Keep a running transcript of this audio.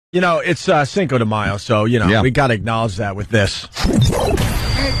You know, it's Cinco de Mayo, so, we got to acknowledge that with this. It's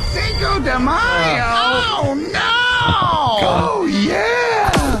Cinco de Mayo! Oh, no! Oh,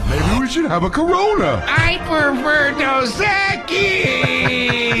 yeah! Maybe we should have a Corona. I prefer Dos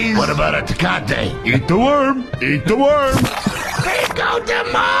Equis! What about a Tecate? Eat the worm! Eat the worm! Cinco de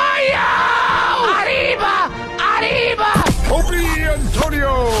Mayo! Arriba! Arriba! Opie and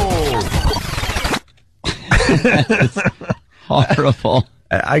Antonio! Horrible.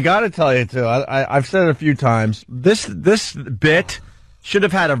 I got to tell you, too, I've said it a few times, this bit should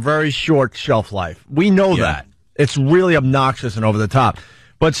have had a very short shelf life. We know that. It's really obnoxious and over the top.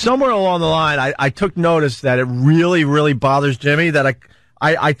 But somewhere along the line, I took notice that it really, really bothers Jimmy, that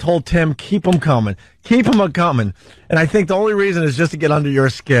I told Tim, keep them coming. Keep them coming. And I think the only reason is just to get under your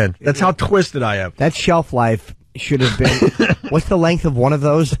skin. That's how twisted I am. That shelf life should have been, what's the length of one of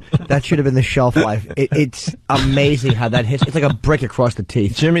those? That should have been the shelf life. It's amazing how that hits. It's like a brick across the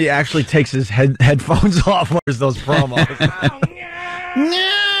teeth. Jimmy actually takes his headphones off when there's those promos.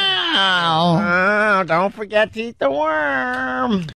 No. Don't forget to eat the worm.